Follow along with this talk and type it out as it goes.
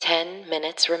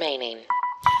minutes remaining.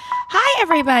 Hi,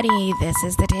 everybody. This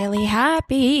is the Daily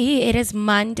Happy. It is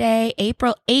Monday,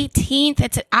 April 18th.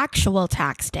 It's an actual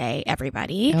tax day,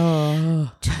 everybody.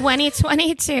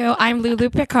 2022. I'm Lulu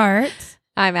Picard.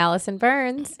 I'm Allison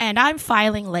Burns. And I'm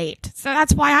filing late. So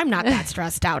that's why I'm not that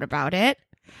stressed out about it.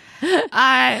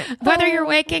 Whether you're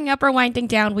waking up or winding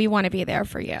down, we want to be there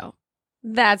for you.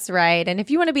 That's right. And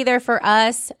if you want to be there for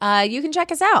us, you can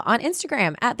check us out on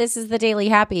Instagram at This Is The Daily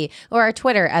Happy or our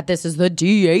Twitter at This Is The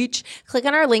DH. Click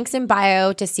on our links in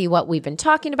bio to see what we've been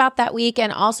talking about that week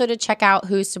and also to check out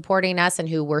who's supporting us and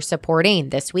who we're supporting.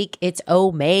 This week, it's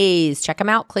Omaze. Check them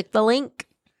out. Click the link.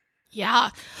 Yeah.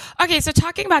 Okay, so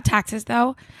talking about taxes,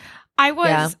 though, I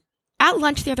was at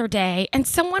lunch the other day and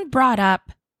someone brought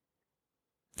up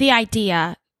the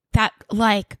idea that,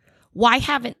 like, why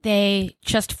haven't they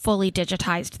just fully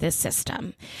digitized this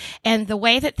system? And the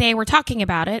way that they were talking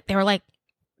about it, they were like,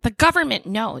 the government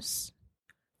knows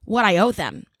what I owe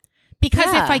them.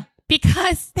 Because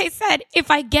because they said,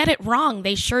 if I get it wrong,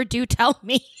 they sure do tell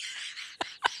me.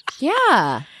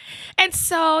 Yeah. And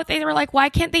so they were like, why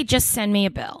can't they just send me a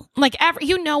bill? Like,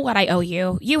 you know what I owe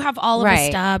you. You have all of the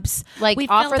stubs. Like, we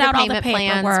offer filled out the all the payment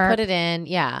plans, paperwork. put it in.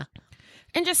 Yeah.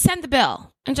 And just send the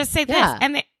bill and just say this.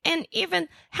 Yeah. And even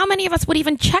how many of us would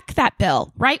even check that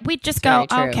bill, right? We'd just go,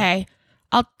 okay,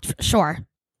 sure.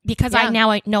 Because I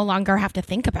no longer have to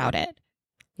think about it.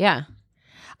 Yeah.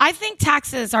 I think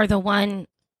taxes are the one.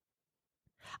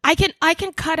 I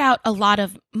can cut out a lot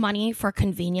of money for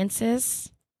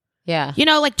conveniences. Yeah. You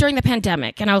know, like during the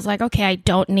pandemic, and I was like, okay, I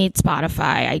don't need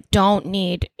Spotify. I don't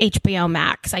need HBO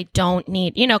Max. I don't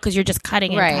need, because you're just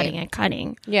cutting and cutting and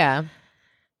cutting. Yeah.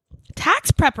 Tax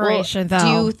preparation, though. Do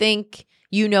you think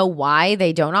you know why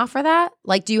they don't offer that?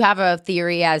 Like, do you have a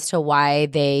theory as to why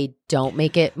they don't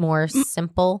make it more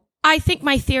simple? I think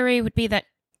my theory would be that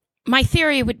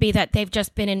they've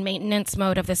just been in maintenance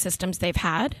mode of the systems they've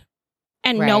had.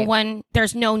 And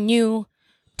there's no new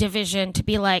division to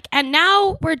be like, and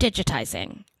now we're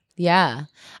digitizing. Yeah.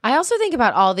 I also think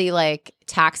about all the like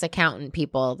tax accountant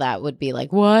people that would be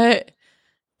like, what?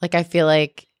 Like, I feel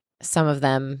like some of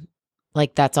them,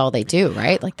 like, that's all they do,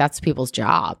 right? Like, that's people's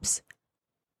jobs,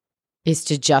 is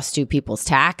to just do people's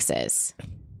taxes.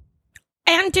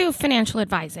 And do financial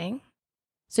advising.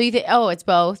 So you think, it's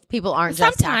both? People aren't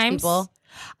just tax people?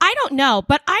 I don't know,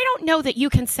 but I don't know that you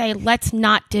can say, let's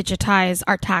not digitize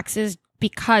our taxes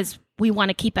because we want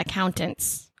to keep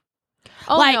accountants.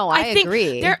 Oh, like, no, I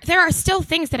agree. There are still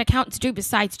things that accountants do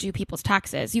besides do people's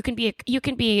taxes. You can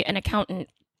be an accountant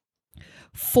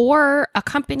for a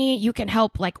company. You can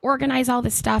help like organize all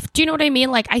this stuff. Do you know what I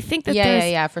mean? Like, I think that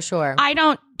yeah, for sure. I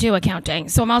don't do accounting,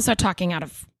 so I'm also talking out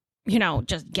of,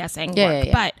 just guessing work.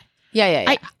 But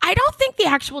I don't think the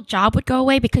actual job would go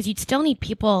away because you'd still need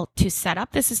people to set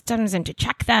up the systems and to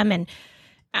check them and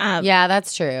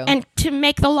that's true. And to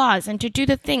make the laws and to do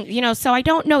the thing, so I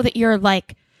don't know that you're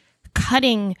like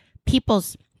cutting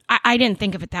people's, I didn't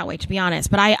think of it that way, to be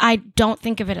honest, but I don't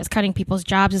think of it as cutting people's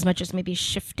jobs as much as maybe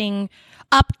updating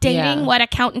what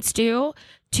accountants do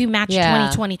to match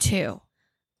 2022.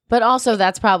 But also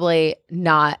that's probably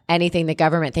not anything the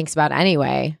government thinks about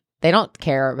anyway. They don't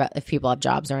care about if people have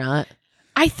jobs or not.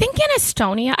 I think it's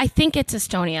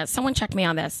Estonia. Someone check me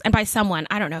on this. And by someone,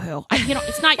 I don't know who.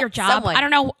 It's not your job. Someone. I don't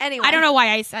know. Anyone. I don't know why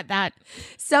I said that.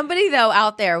 Somebody, though,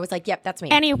 out there was like, yep, that's me.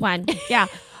 Anyone. Yeah.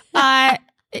 I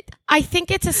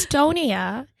think it's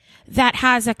Estonia that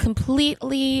has a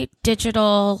completely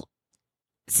digital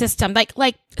system,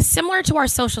 like similar to our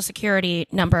social security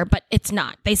number, but it's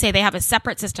not. They say they have a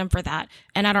separate system for that,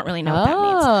 and I don't really know what that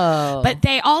means. But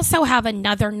they also have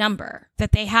another number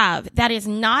that they have that is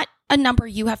not a number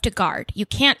you have to guard. You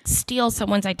can't steal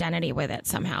someone's identity with it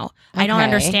somehow. Okay. I don't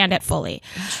understand it fully.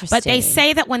 But they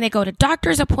say that when they go to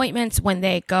doctor's appointments, when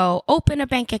they go open a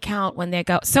bank account, when they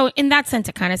go... So in that sense,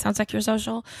 it kind of sounds like your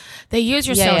social. They use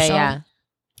your social. Yeah.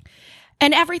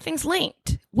 And everything's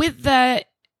linked with the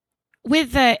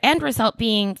end result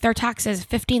being their taxes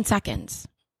 15 seconds.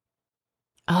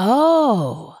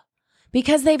 Oh,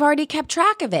 because they've already kept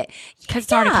track of it. Because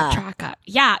it's already kept track of.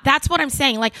 Yeah, that's what I'm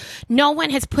saying. Like, no one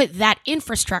has put that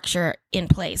infrastructure in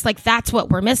place. Like, that's what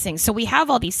we're missing. So we have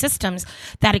all these systems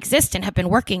that exist and have been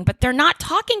working, but they're not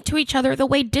talking to each other the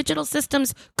way digital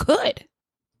systems could.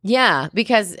 Yeah,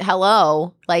 because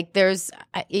like there's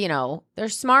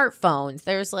smartphones.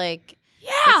 There's like...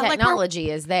 Yeah, the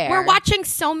technology is there. We're watching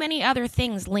so many other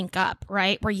things link up,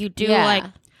 right? Where you do like,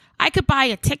 I could buy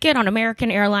a ticket on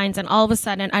American Airlines and all of a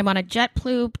sudden I'm on a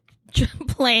JetBlue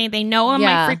plane. They know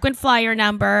my frequent flyer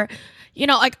number.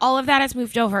 Like all of that has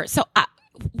moved over. So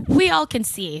we all can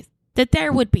see that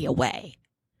there would be a way.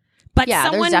 But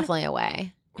there's definitely a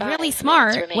way. really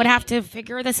smart would have to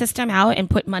figure the system out and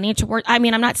put money toward. I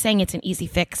mean, I'm not saying it's an easy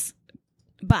fix,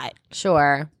 but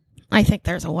Sure. I think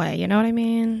there's a way. You know what I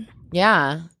mean?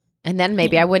 Yeah. And then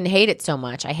maybe I wouldn't hate it so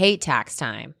much. I hate tax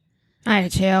time. I do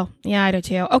too. Yeah, I do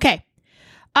too. Okay.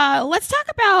 Let's talk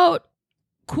about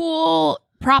cool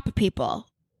prop people.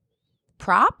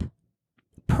 Prop?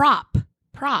 Prop.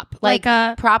 Like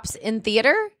props in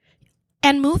theater?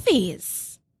 and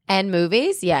movies. And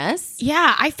movies, yes.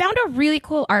 Yeah, I found a really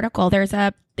cool article. There's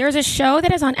a show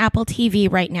that is on Apple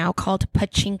TV right now called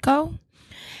Pachinko.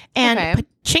 And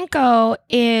Pachinko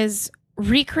is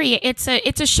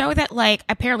it's a show that like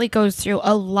apparently goes through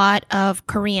a lot of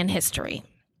Korean history.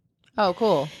 Oh,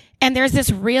 cool. And there's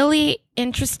this really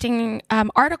interesting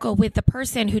article with the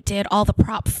person who did all the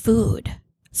prop food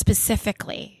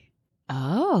specifically.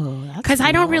 Oh, because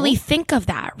I don't really think of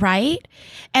that, right?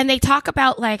 And they talk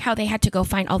about like how they had to go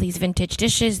find all these vintage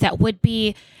dishes that would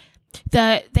be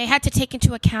they had to take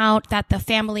into account that the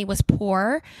family was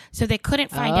poor, so they couldn't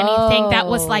find anything that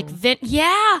was like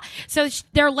so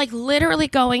they're like literally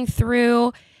going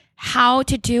through how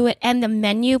to do it and the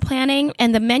menu planning,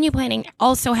 and the menu planning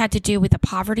also had to do with the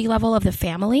poverty level of the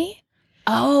family.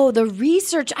 Oh, the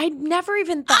research. I never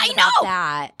even thought about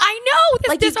that. I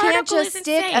know. This you can't article just is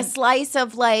stick insane. a slice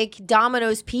of like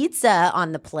Domino's pizza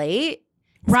on the plate.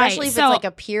 Right. Especially if it's like a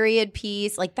period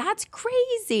piece. Like, that's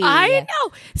crazy. I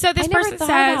know. So this I never person thought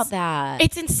says about that.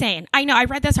 it's insane. I know. I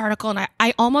read this article and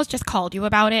I almost just called you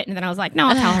about it, and then I was like, no,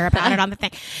 I'll tell her about it on the thing.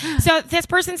 So this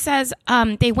person says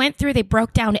they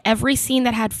broke down every scene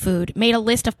that had food, made a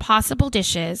list of possible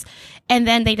dishes, and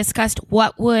then they discussed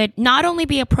what would not only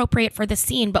be appropriate for the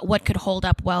scene, but what could hold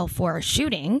up well for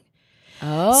shooting.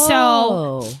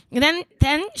 Oh. So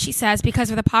then she says,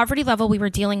 because of the poverty level we were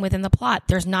dealing with in the plot,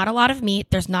 there's not a lot of meat,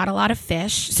 there's not a lot of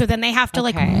fish. So then they have to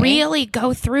like really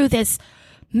go through this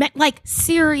like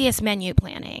serious menu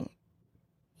planning.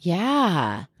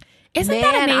 Yeah. Isn't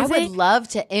that amazing? I would love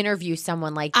to interview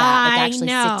someone like that. Like actually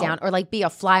sit down or like be a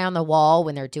fly on the wall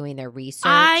when they're doing their research.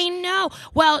 I know.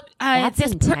 Well, That's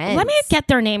intense. let me get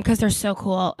their name because they're so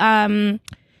cool.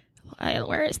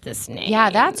 Where is this name? Yeah,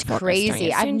 that's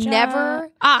crazy. I've never.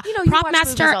 You Prop watch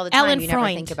Master movies all the time, Ellen you never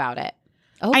Freund. think about it.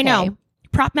 Okay. I know.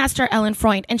 Prop Master Ellen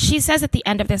Freund. And she says at the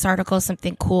end of this article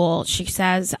something cool. She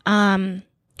says, I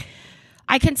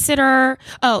consider,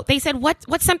 they said,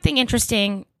 what's something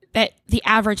interesting that the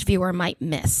average viewer might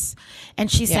miss? And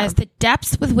she says the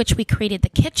depths with which we created the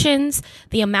kitchens,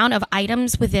 the amount of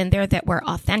items within there that were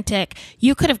authentic.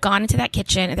 You could have gone into that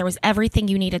kitchen and there was everything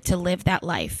you needed to live that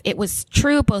life. It was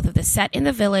true both of the set in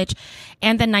the village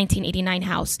and the 1989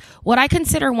 house. What I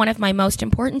consider one of my most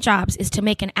important jobs is to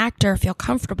make an actor feel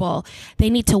comfortable. They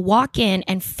need to walk in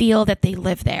and feel that they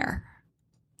live there.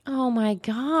 Oh my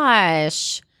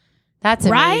gosh. That's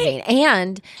amazing. Right?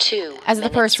 And as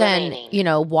the person,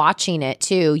 remaining. Watching it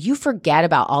too, you forget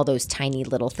about all those tiny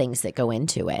little things that go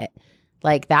into it.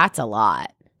 Like, that's a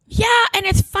lot. Yeah, and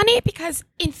it's funny because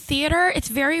in theater, it's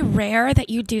very rare that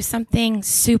you do something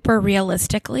super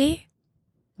realistically.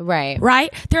 Right.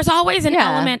 Right? There's always an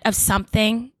element of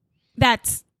something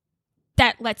that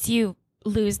lets you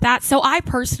lose that. So I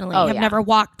personally have never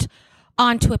walked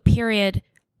onto a period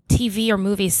TV or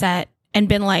movie set and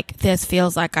been like, this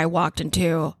feels like I walked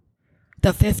into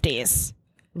the 50s.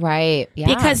 Right. Yeah.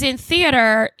 Because in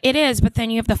theater, it is, but then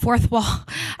you have the fourth wall.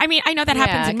 I mean, I know that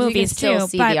happens in movies you can too. still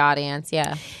see but the audience.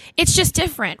 Yeah. it's just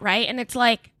different, right? And it's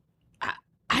like,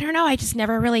 I don't know. I just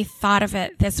never really thought of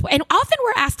it this way. And often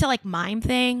we're asked to like mime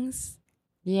things.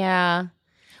 Yeah.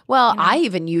 Well, I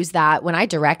even use that when I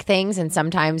direct things, and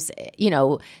sometimes,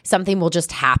 something will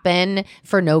just happen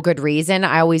for no good reason.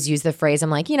 I always use the phrase, I'm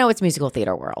like, it's musical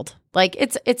theater world. Like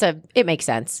it makes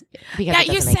sense. Because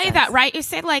you say that, right? You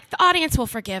say like the audience will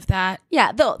forgive that.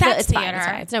 Yeah. That's it's fine. theater. It's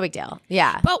fine. It's no big deal.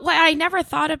 Yeah. But what I never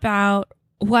thought about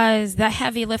was the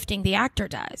heavy lifting the actor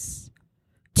does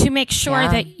to make sure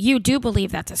that you do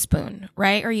believe that's a spoon,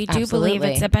 right? Or you do believe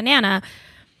it's a banana.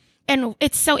 And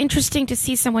it's so interesting to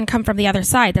see someone come from the other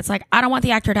side that's like, I don't want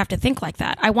the actor to have to think like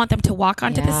that. I want them to walk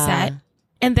onto the set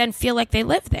and then feel like they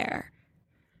live there.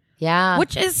 Yeah.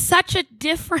 Which is such a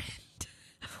different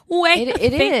way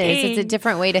It is. It's a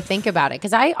different way to think about it.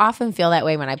 Because I often feel that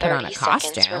way when I put on a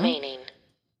costume. Remaining.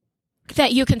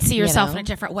 That you can see yourself in a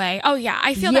different way. Oh, yeah.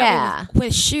 I feel that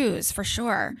with shoes for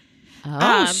sure.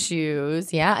 Oh,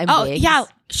 shoes. Yeah. And wigs. yeah.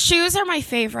 Shoes are my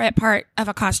favorite part of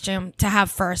a costume to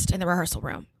have first in the rehearsal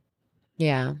room.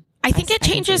 Yeah. I think it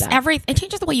changes everything. It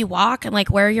changes the way you walk and like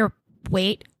where your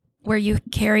weight where you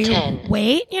carry 10,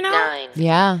 weight, 9,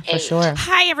 Yeah, for 8, sure.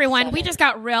 Hi, everyone. We 7, just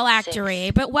got real actory,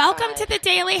 6, but welcome to the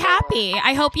Daily Happy.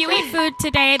 I hope you eat food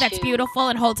today that's 2, beautiful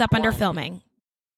and holds up under 1. filming.